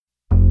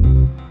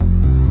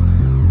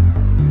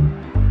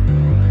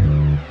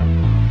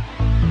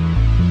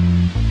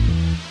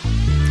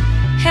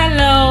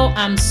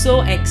I'm so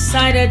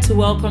excited to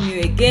welcome you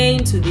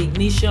again to the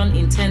Ignition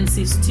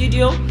Intensive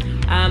Studio.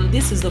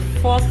 This is the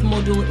fourth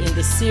module in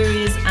the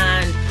series,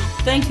 and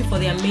thank you for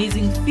the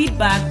amazing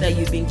feedback that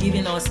you've been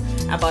giving us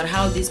about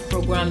how this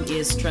program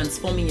is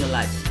transforming your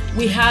life.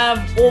 We have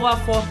over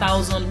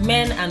 4,000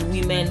 men and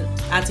women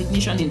at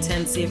Ignition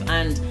Intensive,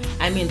 and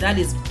I mean, that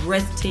is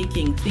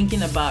breathtaking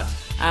thinking about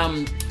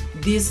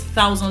these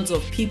thousands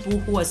of people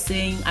who are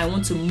saying, I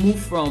want to move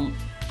from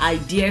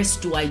ideas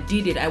to I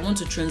did it. I want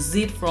to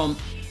transit from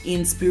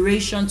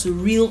inspiration to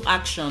real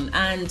action.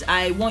 And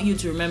I want you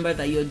to remember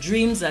that your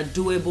dreams are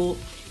doable.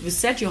 If you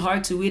set your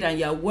heart to it and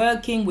you're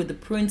working with the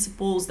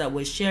principles that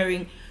we're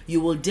sharing, you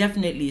will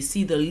definitely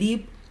see the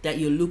leap that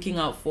you're looking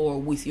out for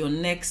with your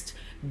next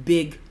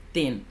big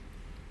thing.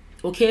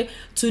 Okay,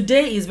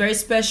 today is very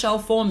special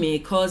for me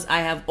because I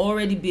have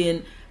already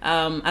been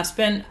I've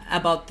spent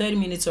about 30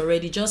 minutes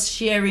already just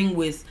sharing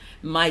with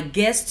my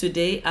guest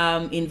today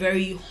in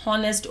very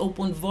honest,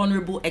 open,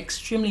 vulnerable,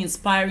 extremely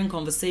inspiring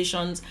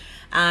conversations.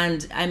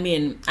 And I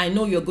mean, I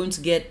know you're going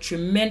to get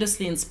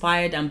tremendously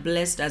inspired and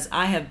blessed as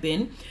I have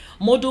been.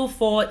 Module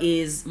 4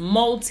 is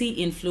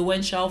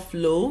multi-influential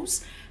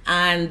flows.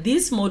 And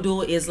this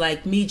module is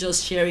like me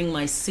just sharing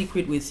my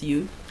secret with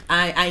you.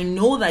 I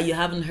know that you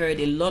haven't heard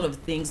a lot of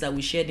things that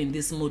we shared in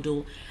this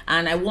module,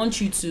 and I want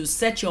you to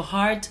set your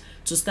heart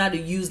to start to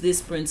use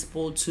this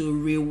principle to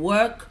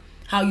rework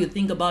how you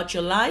think about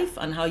your life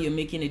and how you're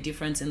making a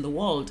difference in the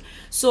world.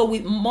 So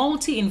with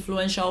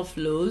multi-influential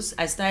flows,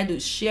 I started to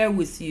share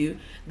with you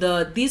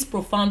this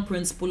profound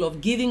principle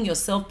of giving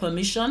yourself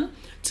permission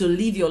to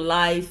live your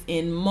life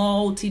in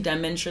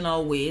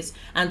multi-dimensional ways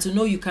and to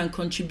know you can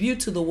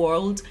contribute to the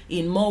world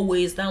in more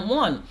ways than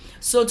one.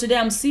 So today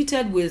I'm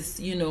seated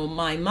with,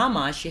 my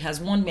mama. She has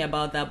warned me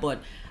about that,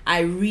 but I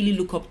really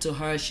look up to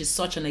her. She's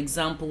such an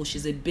example.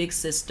 She's a big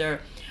sister,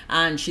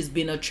 and she's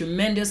been a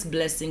tremendous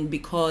blessing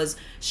because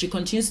she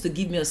continues to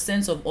give me a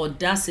sense of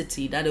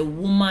audacity that a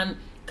woman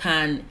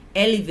can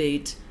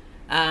elevate,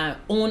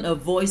 own a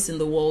voice in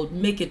the world,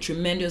 make a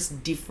tremendous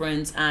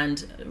difference,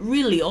 and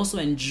really also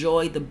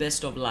enjoy the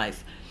best of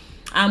life.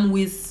 I'm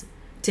with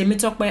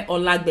Temitope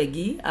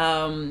Olagbegi,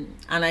 and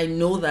I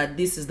know that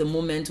this is the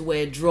moment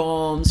where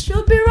drums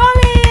should be rolling.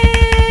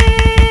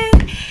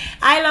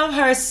 I love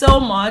her so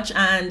much,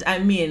 and I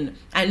mean,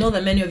 I know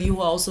that many of you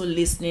who are also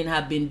listening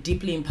have been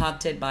deeply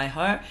impacted by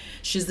her.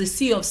 She's the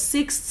CEO of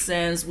Sixth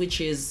Sense, which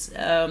is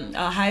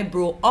a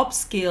highbrow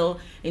upscale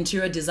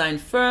interior design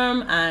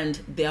firm, and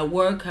their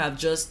work have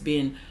just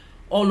been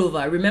all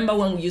over. Remember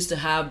when we used to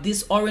have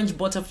these orange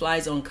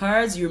butterflies on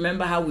cars? You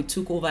remember how we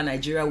took over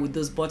Nigeria with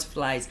those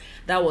butterflies?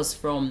 That was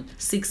from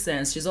Sixth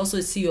Sense. She's also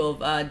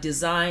CEO of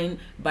Design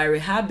by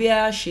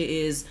Rehabia.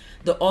 She is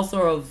the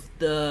author of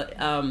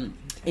the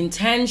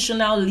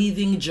Intentional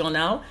Living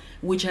Journal,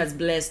 which has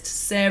blessed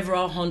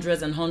several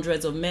hundreds and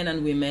hundreds of men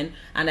and women.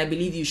 And I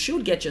believe you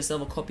should get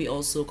yourself a copy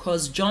also,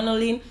 because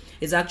journaling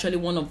is actually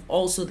one of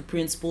also the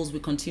principles we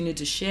continue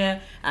to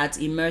share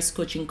at Immerse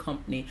Coaching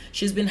Company.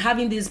 She's been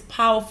having these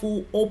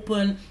powerful,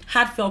 open,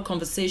 heartfelt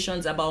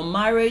conversations about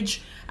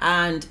marriage.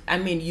 And I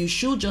mean, you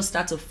should just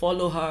start to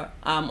follow her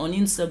on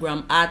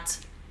Instagram at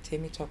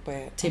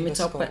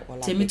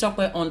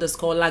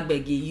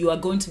Temitope_Olagbegi. You are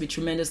going to be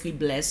tremendously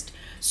blessed.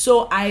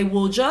 So I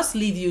will just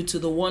leave you to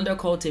the wonder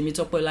called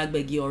Temitope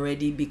Olagbegi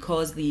already,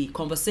 because the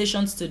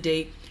conversations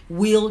today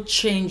will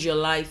change your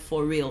life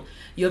for real.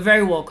 You're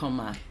very welcome,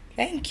 ma.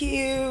 Thank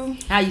you.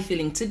 How are you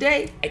feeling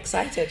today?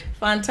 Excited.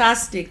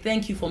 Fantastic.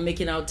 Thank you for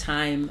making out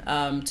time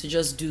to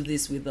just do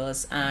this with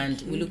us, and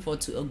we look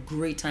forward to a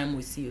great time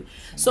with you.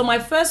 So my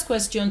first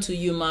question to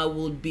you, ma,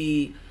 would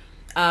be,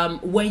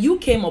 when you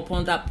came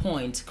upon that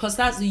point, because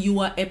that's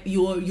you're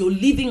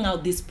living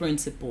out this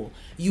principle.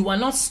 You are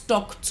not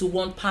stuck to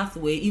one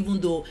pathway,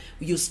 even though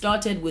you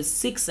started with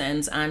Sixth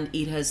Sense and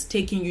it has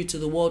taken you to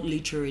the world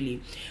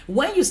literally.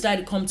 When you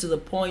started to come to the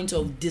point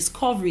of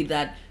discovery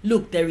that,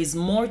 look, there is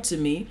more to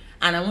me,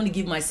 and I want to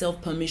give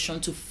myself permission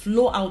to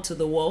flow out to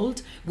the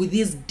world with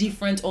these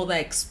different other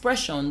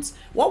expressions,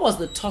 what was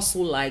the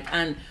tussle like,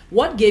 and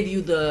what gave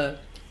you the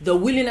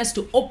willingness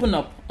to open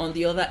up on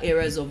the other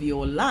areas of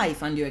your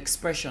life and your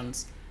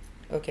expressions?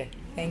 Okay,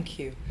 thank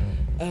you.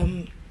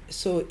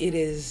 So it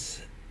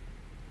is,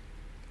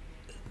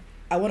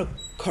 I want to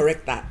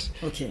correct that.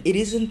 Okay. It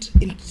isn't,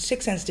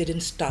 Sixth Sense didn't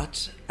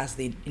start as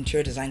the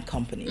interior design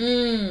company.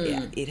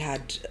 Yeah, it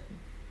had,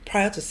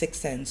 prior to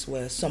Sixth Sense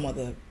were some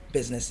other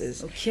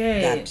businesses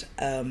that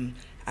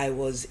I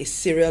was a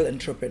serial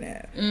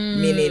entrepreneur,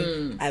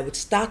 meaning I would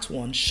start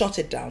one, shut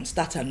it down,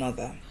 start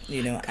another,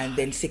 and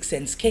then Sixth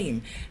Sense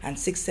came. And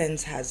Sixth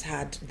Sense has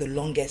had the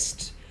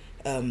longest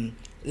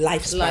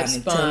lifespan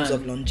in terms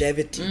of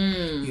longevity,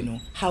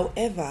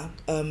 However,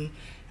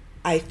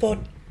 I thought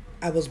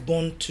I was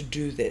born to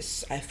do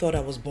this. I thought I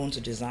was born to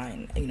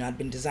design. I'd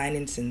been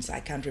designing since I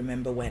can't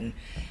remember when.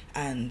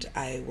 And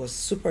I was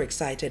super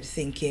excited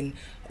thinking,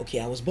 okay,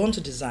 I was born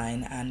to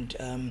design, and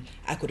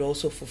I could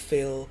also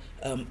fulfill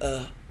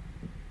a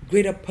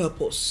greater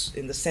purpose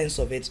in the sense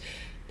of it,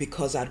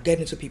 because I'd get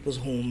into people's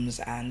homes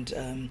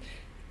and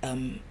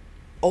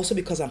also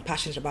because I'm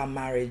passionate about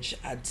marriage,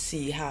 I'd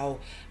see how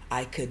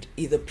I could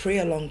either pray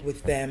along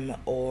with them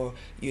or,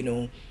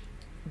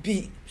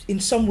 be in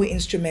some way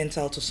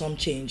instrumental to some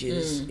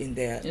changes in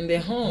their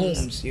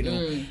homes,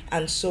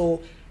 And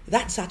so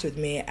that sat with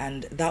me,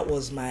 and that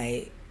was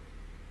my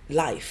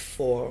life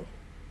for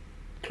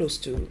close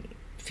to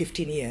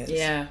 15 years.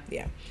 Yeah.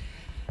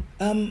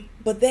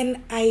 But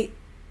then I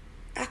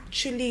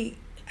actually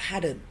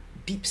had a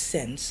deep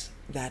sense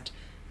that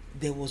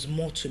there was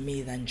more to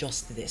me than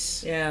just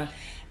this. Yeah.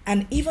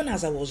 And even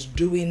as I was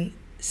doing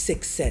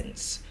Sixth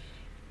Sense,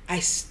 I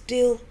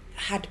still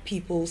had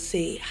people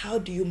say, how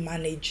do you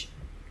manage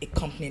a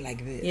company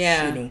like this?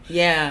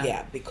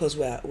 Yeah. Because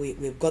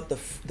we've got the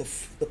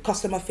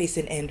customer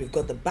facing end, we've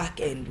got the back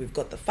end, we've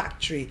got the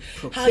factory.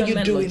 How are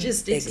you doing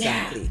logistics?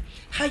 Exactly. Yeah.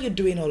 How are you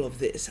doing all of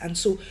this? And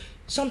so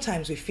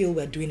sometimes we feel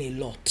we're doing a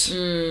lot,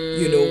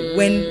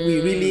 when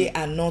we really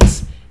are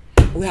not.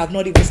 We have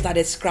not even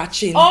started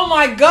scratching. Oh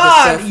my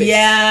God! The surface.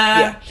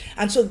 Yeah.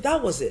 And so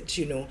that was it.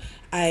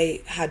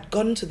 I had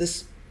gotten to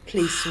this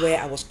place where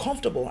I was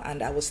comfortable,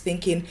 and I was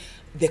thinking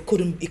it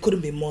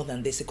couldn't be more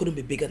than this. It couldn't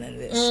be bigger than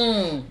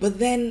this. But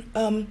then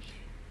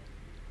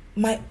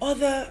my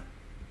other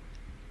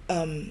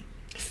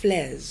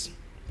flares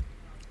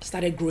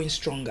started growing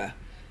stronger,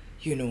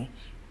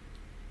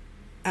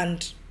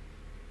 and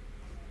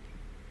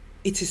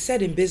it is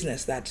said in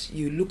business that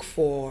you look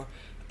for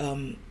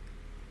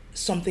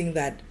something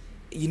that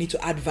you need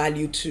to add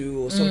value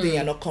to, or something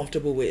you're not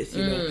comfortable with,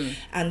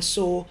 And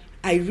so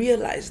I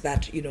realized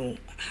that,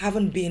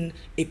 having been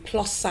a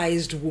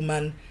plus-sized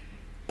woman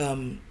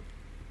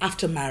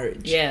after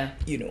marriage,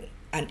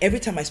 and every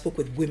time I spoke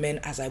with women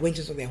as I went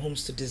into their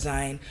homes to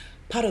design,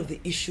 part of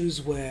the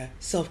issues were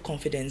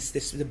self-confidence.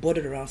 They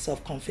bordered around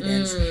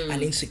self-confidence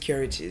and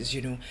insecurities,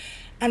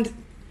 And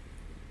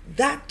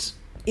that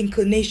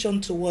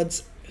inclination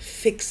towards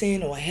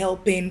fixing or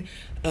helping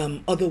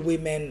other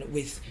women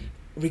with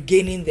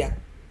regaining their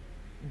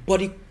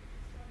body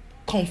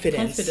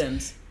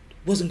confidence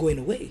wasn't going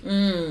away.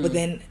 But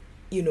then,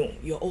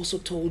 you're also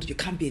told you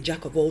can't be a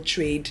jack of all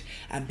trade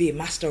and be a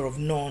master of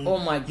none. Oh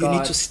my God. You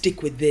need to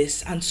stick with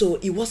this. And so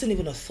it wasn't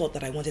even a thought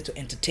that I wanted to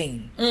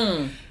entertain.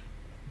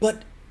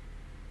 But,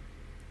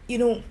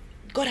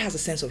 God has a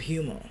sense of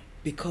humor,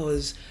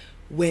 because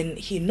when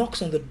he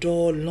knocks on the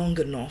door long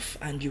enough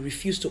and you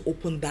refuse to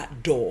open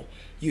that door,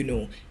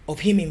 of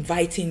him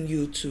inviting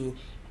you to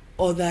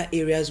other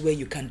areas where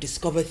you can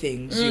discover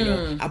things,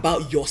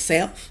 about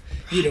yourself,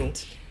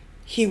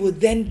 he would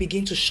then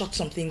begin to shut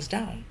some things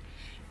down.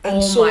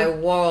 And so my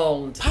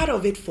world. Part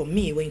of it for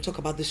me, when you talk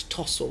about this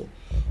tussle,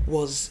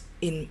 was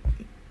in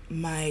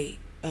my,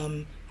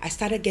 I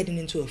started getting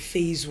into a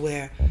phase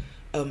where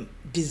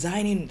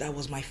designing, that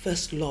was my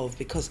first love,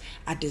 because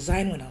I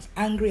design when I was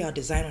angry, I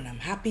design when I'm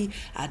happy,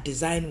 I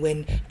design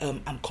when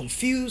I'm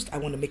confused, I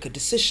want to make a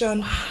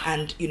decision,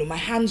 and my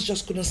hands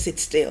just couldn't sit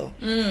still.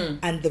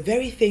 And the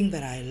very thing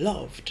that I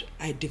loved,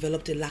 I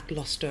developed a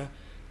lackluster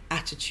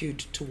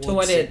attitude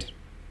towards it.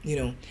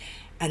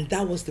 And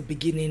that was the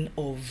beginning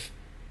of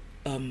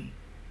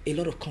a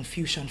lot of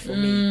confusion for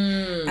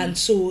me. And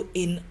so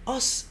in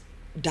us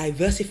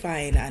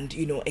diversifying and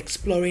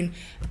exploring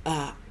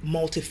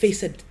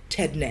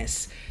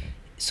multifacetedness,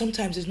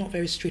 sometimes it's not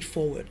very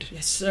straightforward.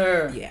 Yes,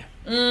 sir. Yeah.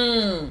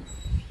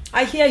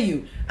 I hear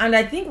you, and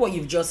I think what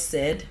you've just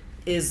said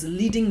is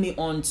leading me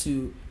on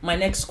to my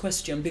next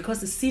question,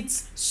 because it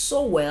sits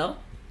so well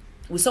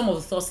with some of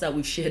the thoughts that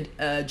we've shared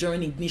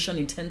during Ignition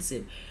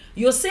Intensive.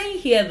 You're saying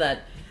here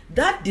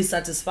that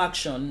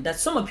dissatisfaction that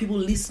some of people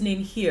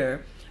listening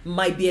here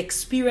might be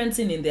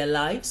experiencing in their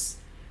lives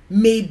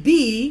may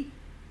be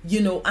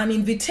an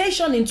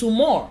invitation into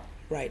more.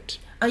 Right.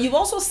 And you've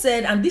also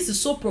said, and this is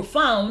so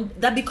profound,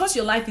 that because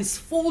your life is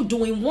full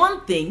doing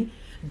one thing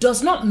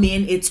does not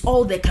mean it's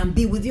all there can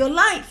be with your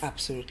life.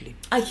 Absolutely.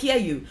 I hear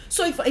you.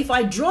 So if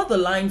I draw the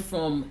line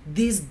from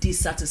this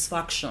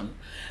dissatisfaction,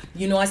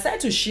 I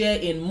started to share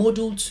in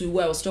Module 2,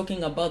 where I was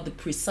talking about the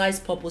Precise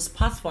Purpose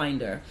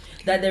Pathfinder,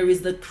 that there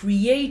is the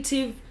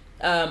creative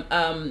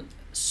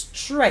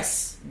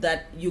stress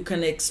that you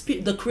can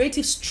experience, the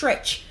creative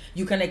stretch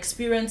you can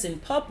experience in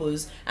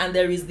purpose, and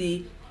there is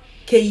the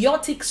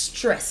chaotic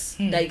stress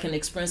that you can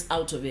experience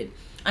out of it.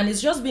 And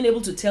it's just being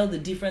able to tell the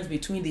difference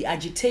between the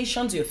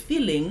agitations you're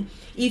feeling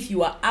if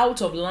you are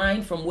out of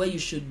line from where you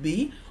should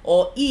be,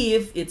 or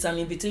if it's an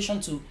invitation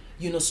to,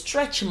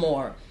 stretch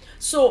more.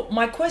 So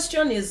my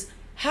question is,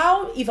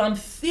 how, if I'm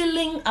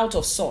feeling out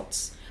of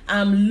sorts,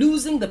 I'm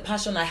losing the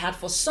passion I had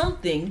for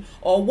something,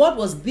 or what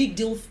was big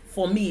deal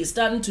for me is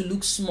starting to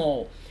look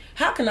small,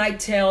 how can I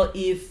tell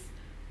if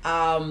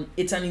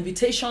it's an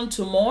invitation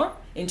to more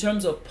in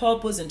terms of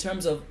purpose, in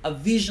terms of a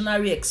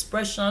visionary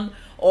expression,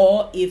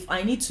 or if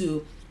I need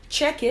to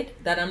check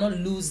it that I'm not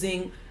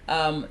losing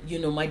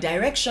my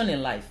direction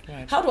in life?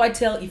 Right. How do I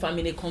tell if I'm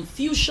in a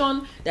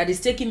confusion that is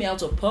taking me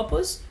out of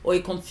purpose, or a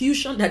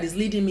confusion that is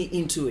leading me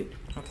into it?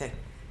 Okay,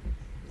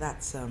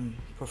 that's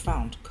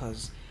profound,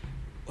 because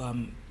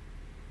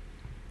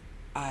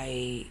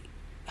I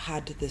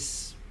had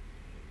this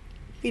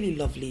really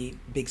lovely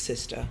big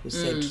sister who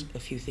said a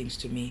few things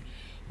to me.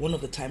 One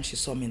of the times she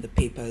saw me in the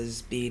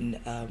papers being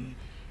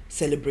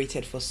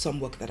celebrated for some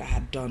work that I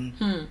had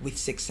done with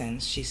Sixth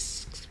Sense, she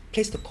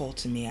placed a call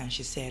to me and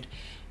she said,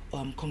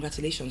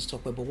 congratulations,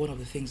 Tokwe, but one of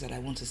the things that I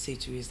want to say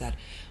to you is that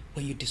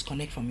when you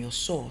disconnect from your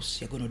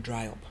source, you're going to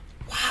dry up.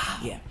 Wow.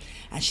 Yeah.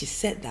 And she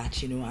said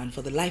that, and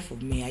for the life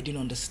of me, I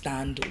didn't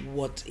understand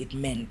what it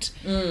meant.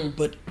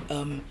 But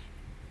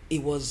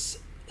it was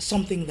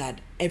something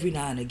that every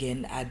now and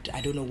again,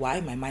 I don't know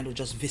why, my mind would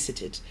just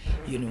visit it,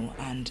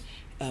 and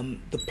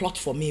the plot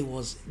for me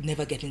was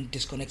never getting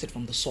disconnected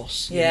from the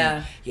source.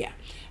 Yeah. Yeah.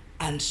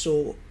 And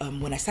so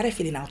when I started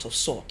feeling out of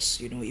sorts,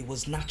 it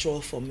was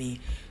natural for me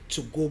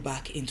to go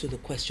back into the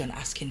question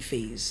asking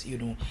phase,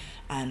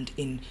 and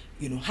in,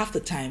 half the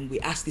time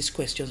we ask these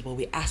questions, but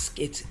we ask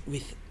it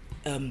with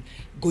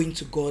going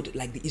to God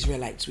like the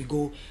Israelites. We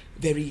go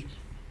very,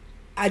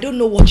 I don't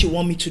know what you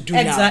want me to do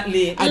now.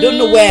 Exactly. I don't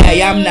know where I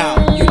am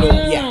now,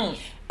 yeah.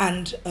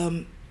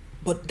 And,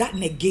 but that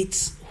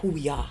negates who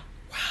we are.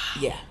 Wow.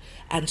 Yeah.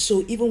 And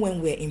so even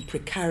when we're in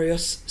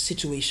precarious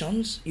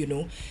situations,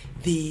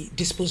 the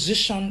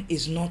disposition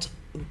is not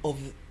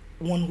of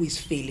one who is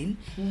failing.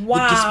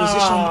 Wow. The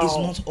disposition is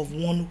not of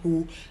one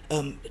who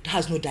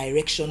has no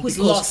direction. Who's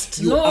because lost.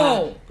 you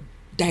are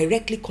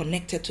directly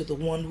connected to the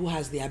one who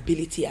has the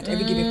ability at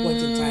every given point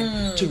in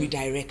time to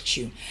redirect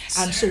you.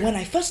 And so when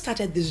I first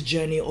started this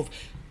journey of,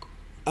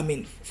 I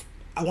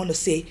want to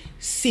say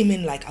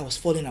seeming like I was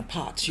falling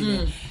apart,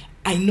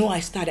 I know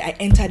I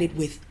entered it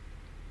with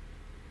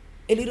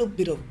a little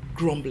bit of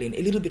grumbling,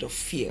 a little bit of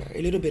fear,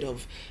 a little bit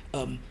of,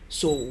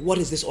 so what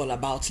is this all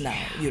about now?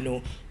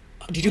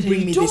 Did you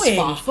bring me this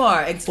far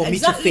for me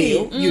to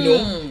fail?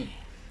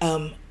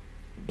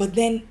 But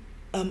then,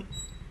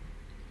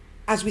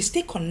 as we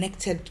stay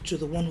connected to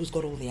the one who's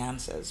got all the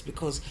answers,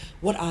 because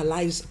what our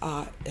lives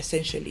are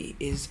essentially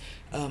is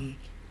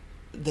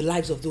the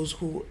lives of those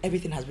who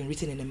everything has been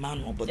written in a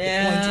manual, but the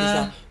point is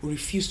that we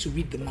refuse to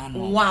read the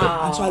manual.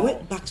 Wow. And so I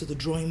went back to the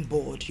drawing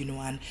board,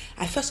 and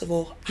I first of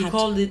all had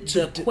called it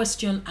the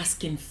question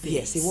asking phase.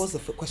 Yes, it was the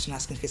question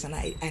asking phase, and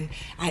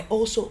I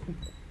also,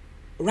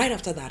 right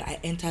after that, I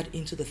entered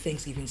into the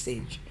Thanksgiving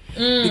stage,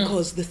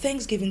 because the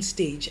Thanksgiving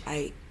stage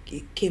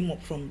it came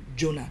up from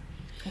Jonah.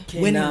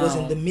 Okay, when he was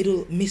in the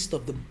midst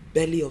of the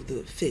belly of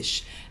the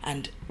fish,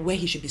 and where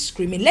he should be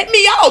screaming, "Let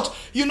me out!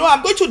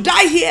 I'm going to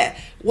die here."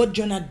 What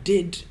Jonah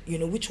did,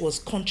 which was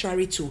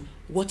contrary to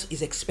what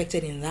is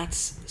expected in that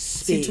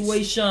space,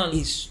 situation,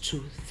 is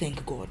to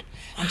thank God.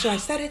 And so I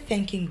started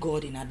thanking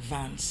God in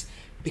advance,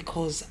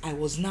 because I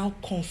was now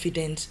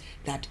confident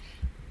that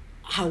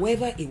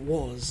however it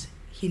was,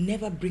 He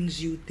never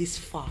brings you this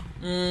far,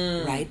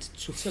 right?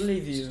 To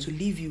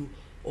leave you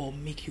or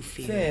make you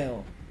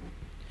fail.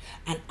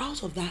 And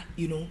out of that,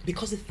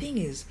 because the thing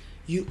is,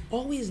 you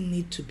always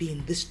need to be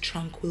in this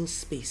tranquil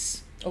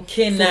space.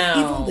 Okay, for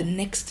now. Even the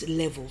next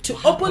level to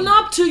open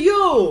up to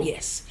you.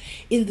 Yes.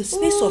 In the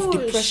space of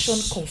depression,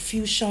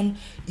 confusion,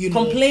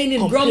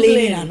 complaining,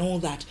 grumbling, and all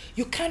that,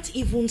 you can't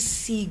even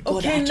see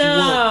God at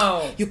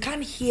work. You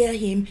can't hear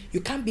Him.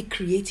 You can't be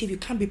creative. You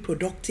can't be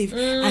productive.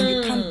 And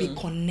you can't be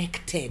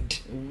connected.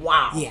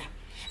 Wow. Yeah.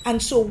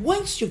 And so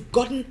once you've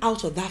gotten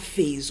out of that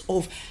phase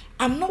of,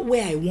 I'm not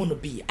where I want to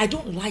be, I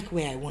don't like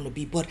where I want to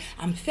be, but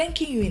I'm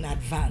thanking you in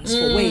advance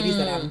for where it is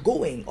that I'm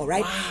going, all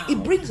right? Wow.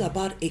 It brings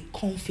about a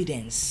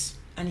confidence.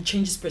 And it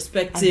changes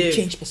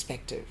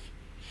perspective.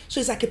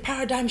 So it's like a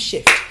paradigm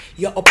shift.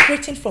 You're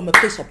operating from a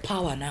place of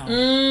power now.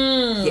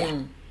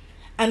 Yeah.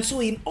 And so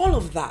in all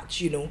of that,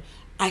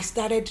 I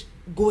started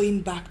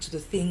going back to the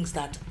things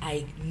that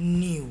I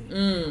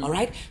knew. All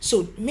right.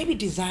 So maybe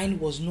design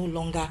was no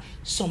longer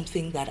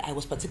something that I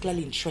was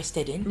particularly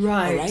interested in.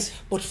 Right. All right.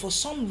 But for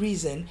some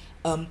reason,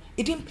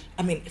 it didn't.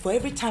 For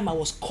every time I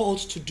was called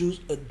to do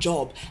a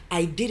job,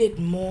 I did it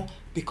more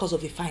because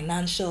of a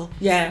financial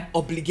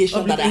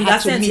obligation that I had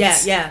to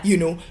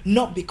meet.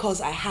 Not because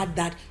I had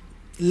that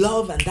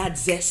love and that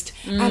zest,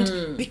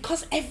 and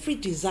because every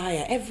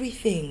desire,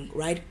 everything,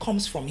 right,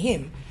 comes from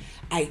Him.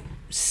 I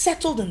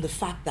settled in the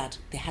fact that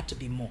there had to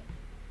be more.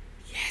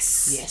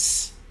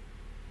 Yes.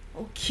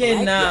 Okay,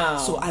 right? Now. Yeah.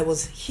 So I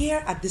was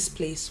here at this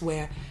place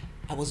where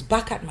I was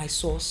back at my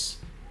source,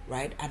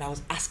 right? And I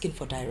was asking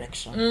for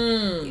direction.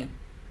 Yeah.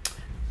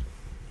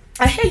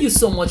 I hear you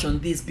so much on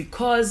this,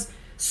 because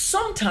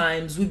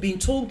sometimes we've been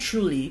told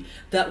truly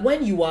that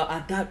when you are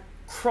at that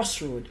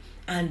crossroad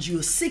and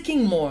you're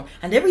seeking more,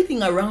 and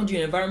everything around you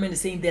in environment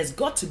is saying there's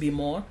got to be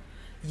more,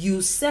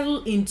 you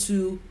settle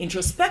into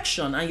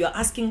introspection and you're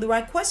asking the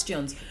right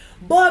questions.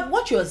 But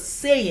what you're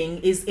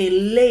saying is a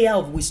layer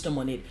of wisdom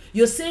on it.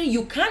 You're saying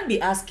you can't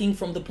be asking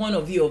from the point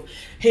of view of,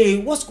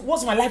 hey,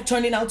 what's my life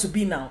turning out to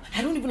be now?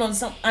 I don't even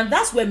understand. And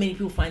that's where many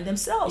people find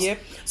themselves. Yep.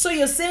 So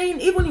you're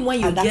saying even when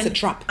you and that's a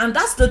trap. And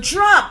that's the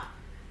trap.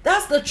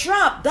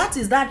 That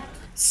is that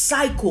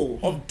cycle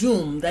of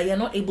doom that you're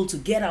not able to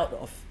get out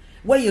of.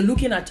 Where you're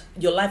looking at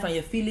your life and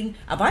you're feeling,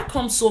 have I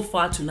come so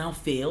far to now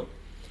fail?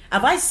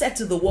 Have I said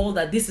to the world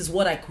that this is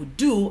what I could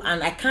do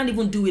and I can't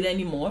even do it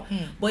anymore?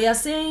 But you're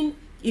saying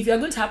if you're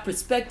going to have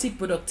perspective,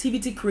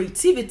 productivity,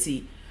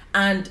 creativity,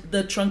 and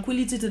the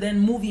tranquility to then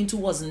move into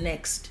what's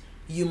next,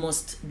 you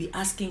must be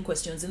asking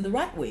questions in the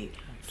right way,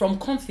 from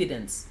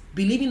confidence,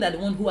 believing that the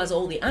one who has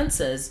all the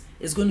answers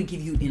is going to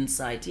give you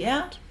insight.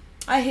 Yeah,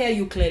 I hear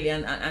you clearly,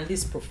 and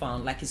this is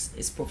profound. Like,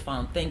 it's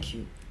profound. Thank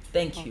you.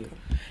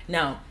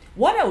 Now,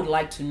 what I would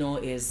like to know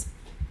is,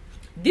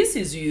 this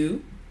is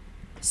you,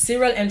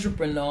 serial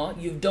entrepreneur.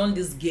 You've done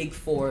this gig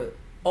for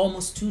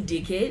almost 2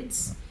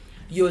 decades.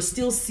 You're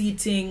still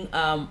sitting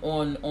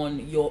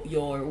on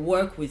your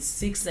work with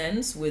 6th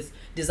Sense, with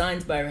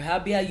Designs by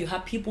Rehabia. You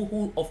have people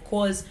who, of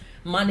course,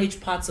 manage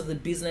parts of the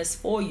business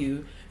for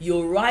you.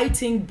 You're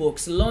writing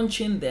books,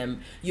 launching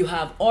them. You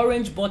have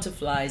Orange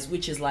Butterflies,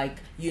 which is like,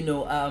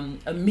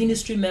 a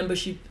ministry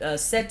membership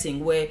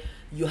setting where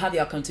you have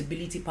your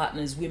accountability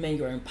partners, women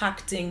you're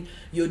impacting.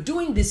 You're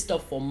doing this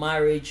stuff for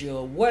marriage.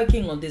 You're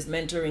working on these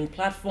mentoring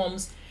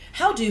platforms.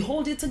 How do you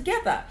hold it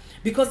together?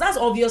 Because that's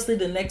obviously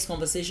the next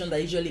conversation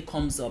that usually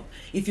comes up.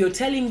 If you're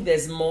telling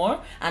there's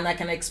more, and I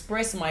can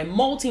express my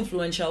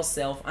multi-influential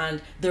self,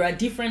 and there are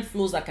different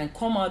flows that can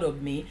come out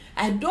of me,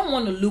 I don't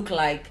want to look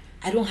like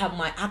I don't have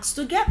my acts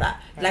together.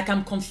 Right. Like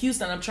I'm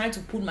confused and I'm trying to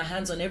put my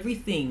hands on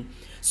everything.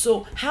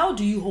 So how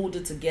do you hold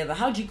it together?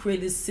 How do you create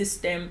this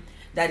system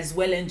that is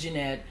well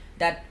engineered,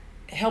 that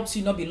helps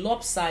you not be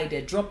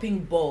lopsided,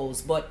 dropping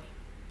balls, but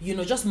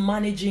just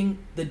managing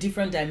the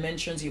different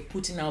dimensions you're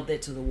putting out there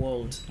to the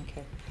world?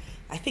 Okay.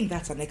 I think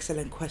that's an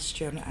excellent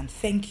question, and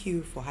thank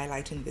you for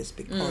highlighting this,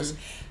 because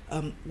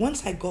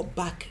once I got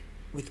back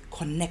with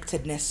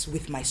connectedness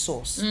with my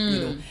source,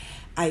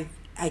 I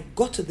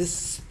got to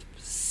this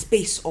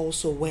space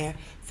also where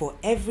for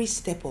every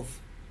step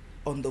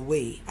on the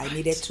way, I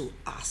needed to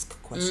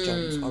ask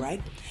questions, all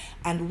right?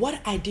 And what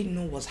I didn't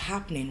know was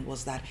happening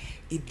was that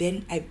I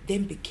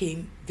then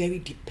became very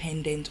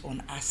dependent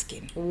on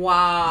asking.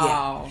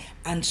 Wow.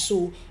 Yeah. And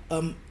so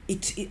I'm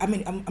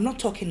not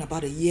talking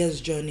about a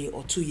year's journey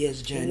or 2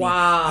 years journey.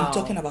 Wow. I'm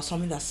talking about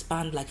something that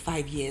spanned like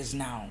 5 years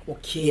now.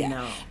 Okay, yeah.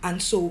 now.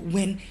 And so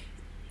when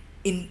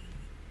in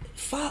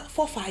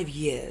 5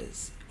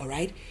 years, all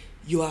right,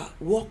 you are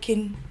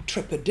walking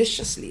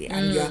trepidatiously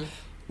and you're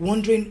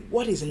wondering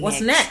what is next.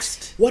 What's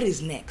next? What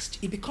is next?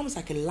 It becomes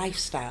like a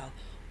lifestyle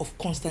of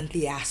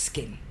constantly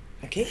asking.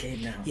 Okay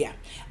now. Yeah.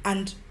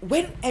 And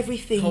when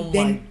everything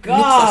looks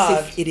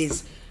as if it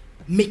is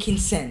making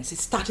sense,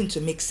 it's starting to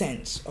make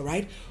sense, all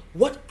right,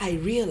 what I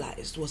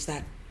realized was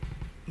that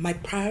my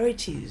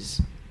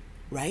priorities,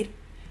 right,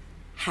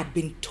 had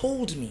been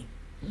told me.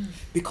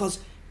 Because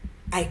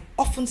I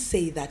often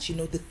say that,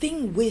 the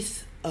thing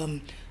with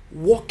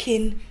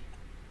walking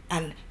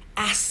and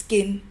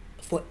asking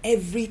for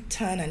every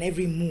turn and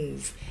every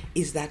move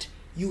is that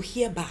you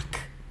hear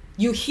back.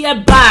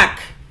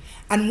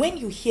 And when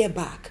you hear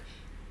back,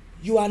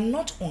 you are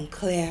not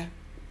unclear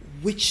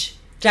which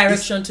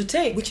direction to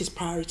take, which is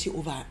priority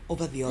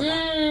over the other.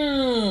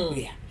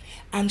 Yeah.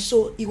 And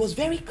so it was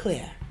very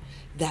clear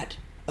that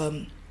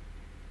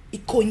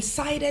it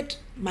coincided,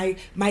 my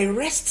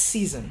rest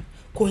season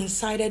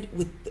coincided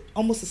with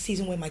almost the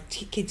season when my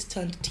kids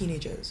turned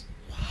teenagers.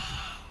 Wow.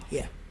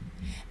 Yeah.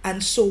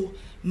 And so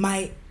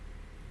I'm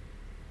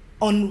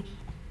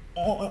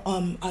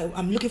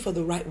looking for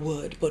the right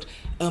word, but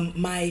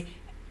my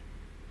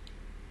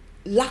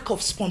lack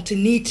of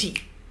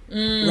spontaneity,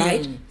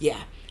 right?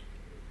 Yeah.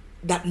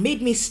 That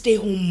made me stay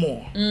home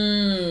more,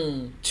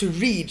 to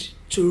read,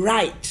 to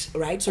write,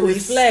 right? To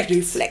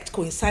reflect.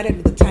 Coincided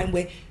with the time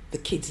where the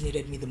kids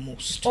needed me the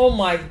most. Oh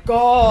my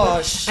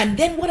gosh. And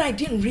then what I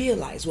didn't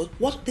realize was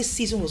what this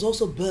season was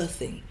also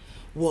birthing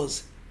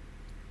was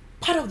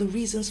part of the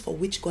reasons for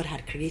which God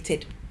had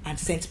created and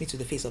sent me to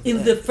the face of the earth.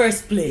 In the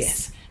first place.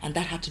 Yes. And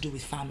that had to do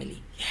with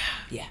family. Yeah.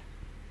 Yeah.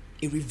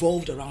 It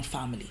revolved around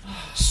family.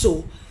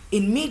 So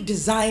in me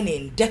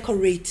designing,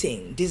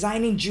 decorating,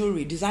 designing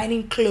jewelry,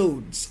 designing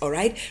clothes, all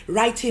right,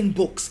 writing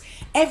books,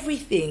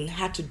 everything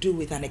had to do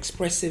with an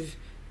expressive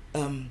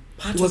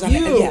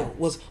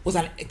was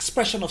an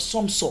expression of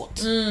some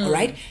sort, all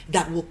right,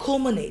 that will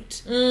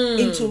culminate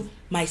into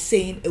my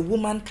saying a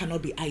woman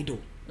cannot be idle.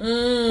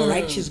 All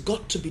right, she's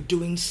got to be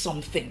doing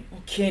something.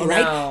 Okay, all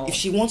right, now. if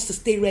she wants to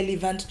stay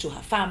relevant to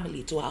her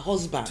family, to her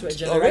husband, to a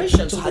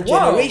generation, to her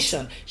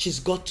generation, she's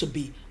got to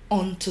be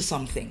onto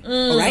something.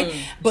 All right,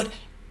 but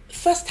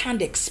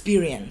first-hand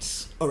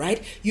experience, all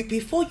right,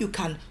 before you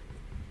can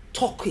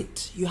talk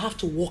it, you have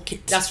to walk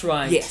it. That's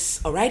right. Yes,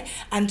 all right.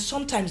 And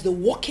sometimes the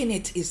walking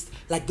it is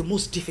like the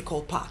most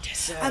difficult part. Yes,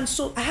 sir. And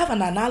so I have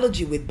an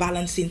analogy with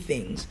balancing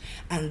things,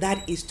 and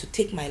that is to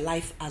take my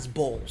life as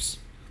balls.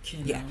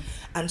 Okay, yeah. now.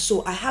 And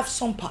so I have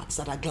some parts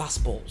that are glass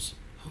balls.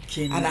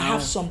 Okay, and now. I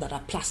have some that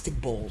are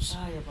plastic balls.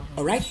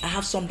 All right. I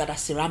have some that are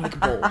ceramic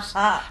balls.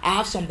 I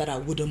have some that are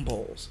wooden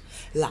balls.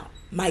 Now,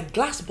 my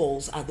glass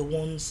balls are the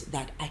ones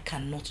that I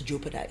cannot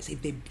jeopardize.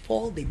 If they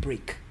fall, they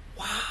break.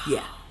 Wow.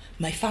 Yeah.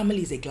 My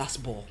family is a glass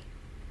ball.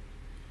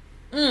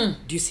 Do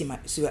you see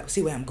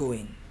where I'm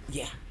going?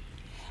 Yeah.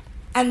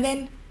 And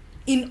then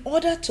in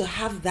order to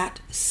have that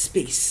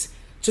space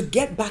to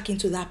get back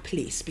into that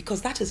place,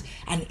 because that is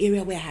an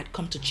area where I had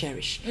come to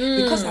cherish,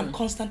 because I'm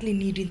constantly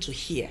needing to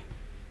hear.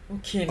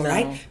 Okay, all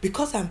right,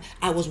 because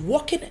I was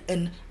walking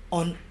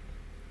on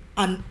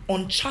an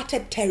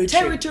uncharted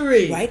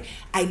territory, right?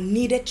 I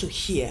needed to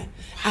hear,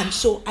 and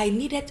so I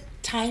needed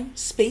time,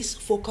 space,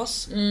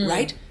 focus,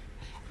 right,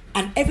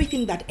 and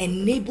everything that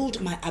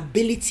enabled my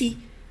ability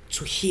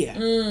to hear.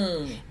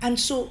 And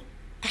so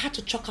I had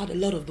to chuck out a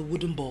lot of the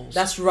wooden balls.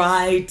 That's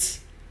right.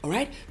 All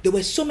right, there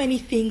were so many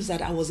things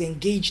that I was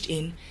engaged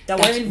in that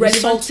weren't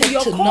relevant to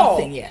your call.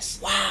 Nothing. Yes.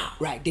 Wow.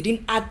 Right. They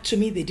didn't add to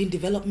me. They didn't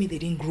develop me. They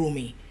didn't grow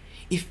me.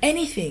 If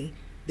anything,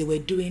 they were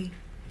doing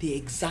the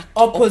exact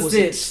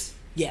opposite.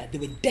 Yeah, they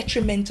were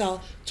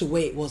detrimental to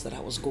where it was that I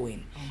was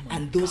going,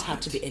 and those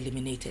had to be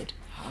eliminated.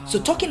 So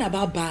talking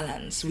about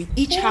balance, we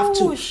each have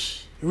to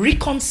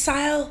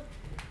reconcile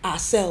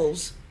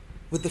ourselves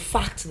with the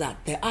fact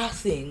that there are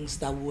things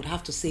that we would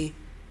have to say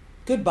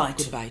goodbye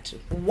to.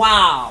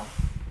 Wow.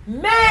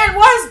 Man,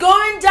 what's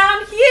going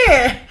down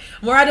here?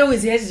 Morado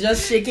is here, she's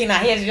just shaking her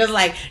head. She's just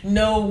like,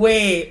 no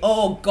way.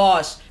 Oh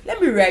gosh.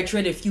 Let me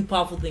reiterate a few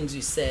powerful things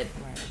you said.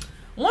 Right.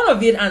 One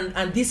of it,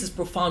 and this is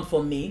profound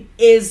for me,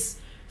 is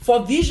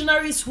for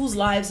visionaries whose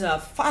lives are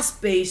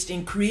fast-paced,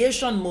 in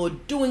creation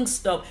mode, doing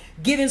stuff,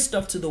 giving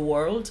stuff to the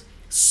world,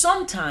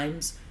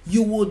 sometimes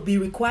you would be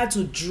required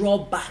to draw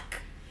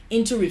back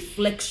into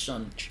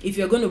reflection if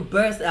you're going to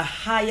birth a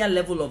higher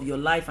level of your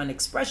life and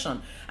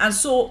expression. And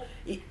so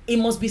it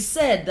must be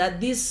said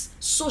that this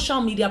social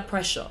media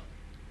pressure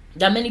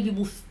that many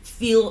people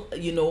feel,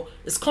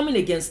 is coming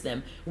against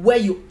them, where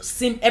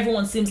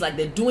everyone seems like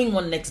they're doing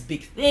one next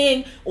big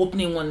thing,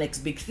 opening one next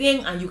big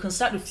thing, and you can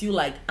start to feel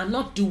like, I'm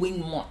not doing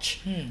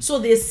much. So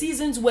there's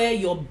seasons where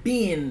your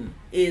being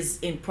is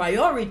in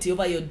priority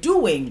over your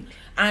doing,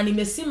 and it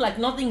may seem like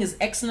nothing is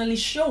externally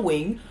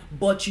showing,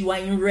 but you are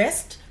in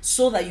rest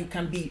so that you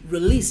can be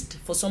released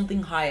for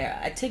something higher.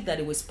 I take that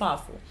it was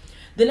powerful.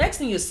 The next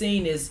thing you're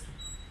saying is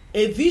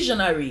a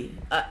visionary,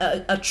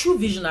 a true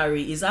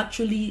visionary is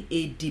actually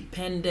a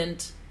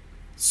dependent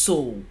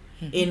soul.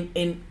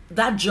 In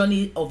that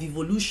journey of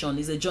evolution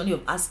is a journey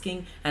of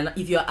asking, and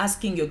if you're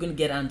asking, you're going to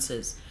get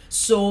answers.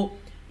 So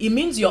it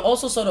means you're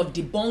also sort of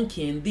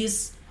debunking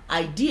this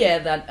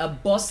idea that a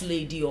boss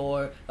lady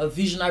or a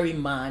visionary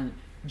man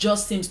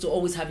just seems to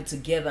always have it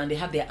together and they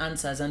have their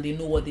answers and they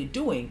know what they're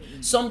doing.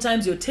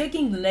 Sometimes you're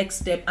taking the next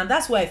step, and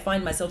that's where I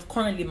find myself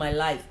currently in my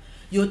life.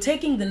 You're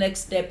taking the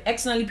next step.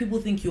 Externally,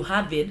 people think you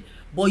have it,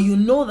 but you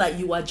know that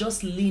you are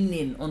just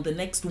leaning on the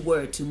next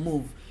word to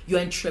move. You're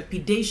in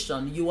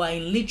trepidation. You are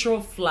in literal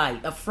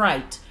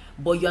fright,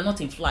 but you're not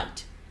in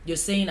flight. You're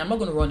saying, I'm not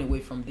going to run away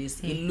from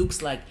this. It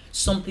looks like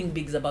something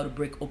big is about to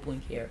break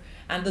open here.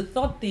 And the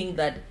third thing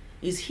that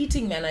is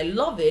hitting me, and I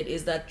love it,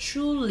 is that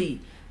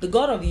truly the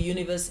God of the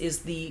universe is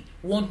the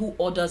one who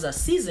orders our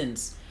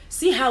seasons.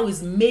 See how he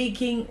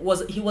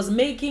was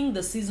making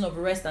the season of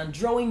rest and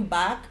drawing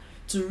back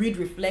to read,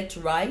 reflect,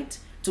 write,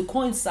 to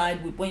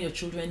coincide with when your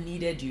children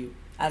needed you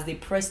as they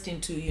pressed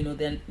into,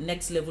 their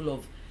next level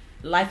of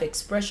life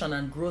expression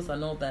and growth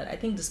and all that. I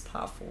think this is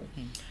powerful.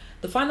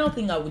 The final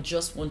thing I would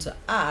just want to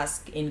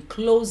ask in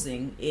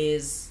closing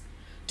is,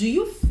 do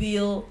you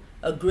feel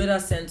a greater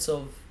sense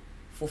of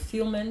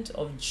fulfillment,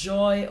 of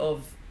joy,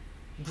 of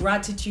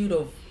gratitude,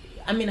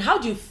 how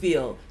do you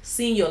feel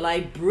seeing your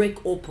life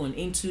break open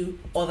into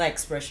other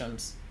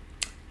expressions?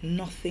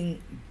 Nothing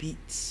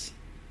beats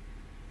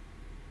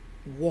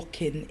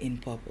walking in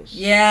purpose.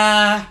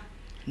 Yeah.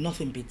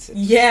 Nothing beats it.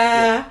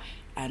 Yeah.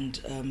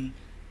 And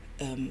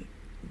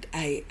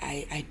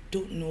I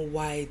don't know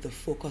why the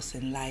focus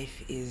in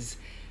life is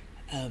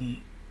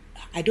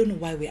I don't know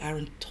why we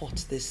aren't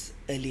taught this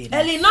early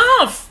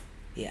enough.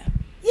 Yeah.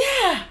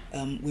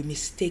 We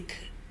mistake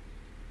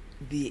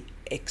the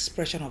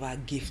expression of our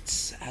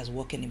gifts as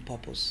working in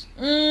purpose.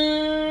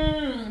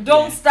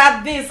 Don't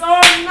start this.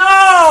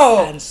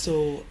 Oh no. And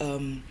so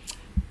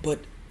but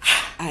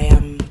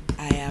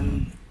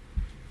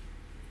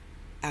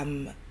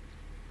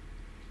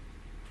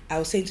I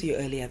was saying to you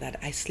earlier that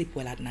I sleep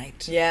well at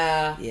night.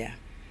 Yeah.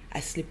 I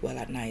sleep well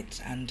at night,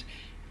 and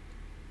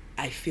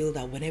I feel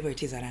that whenever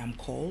it is that I am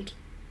called,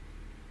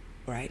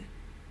 right,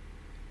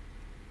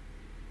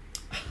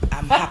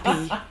 I'm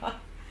happy.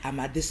 I'm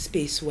at this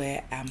space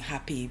where I'm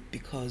happy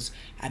because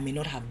I may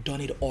not have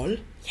done it all.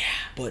 Yeah.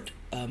 But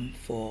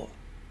for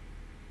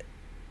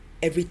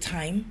every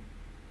time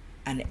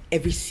and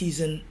every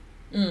season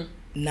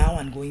now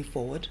and going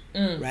forward,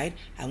 right,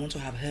 I want to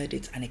have heard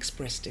it and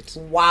expressed it.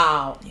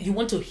 Wow. Yeah. You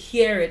want to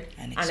hear it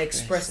and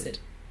express it.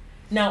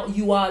 Now,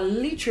 you are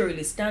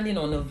literally standing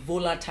on a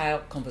volatile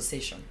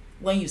conversation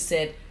when you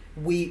said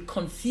we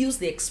confuse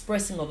the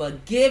expressing of our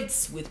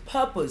gifts with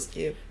purpose.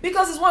 Yep.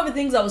 Because it's one of the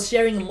things I was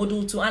sharing in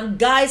Module 2. And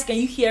guys, can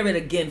you hear it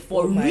again?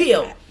 For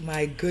real.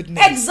 My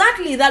goodness.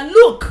 Exactly. That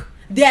look,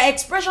 there are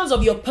expressions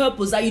of your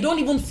purpose that you don't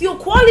even feel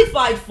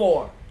qualified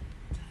for.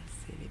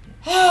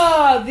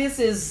 This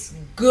is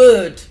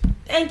good.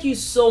 Thank you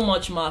so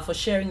much, Ma, for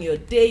sharing your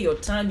day, your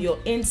time, your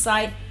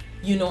insight,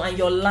 and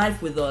your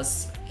life with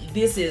us.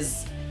 This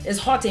is it's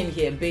hot in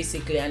here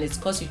basically, and it's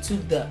because you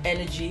took the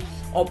energy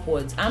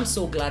upwards. I'm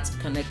so glad to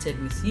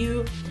connected with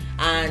you.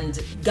 And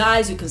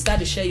guys, you can start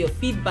to share your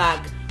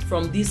feedback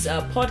from this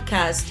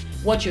podcast,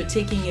 what you're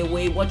taking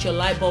away, what your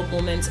light bulb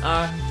moments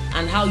are,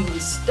 and how you will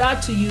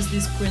start to use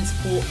this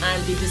principle,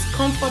 and the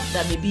discomfort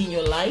that may be in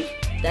your life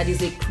that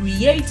is a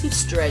creative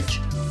stretch,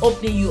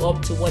 opening you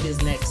up to what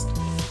is next.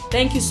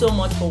 Thank you so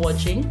much for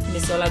watching.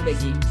 Miss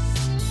Olagbegi.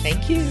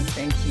 Thank you.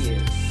 Thank you.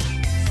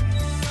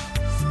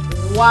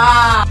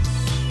 Wow.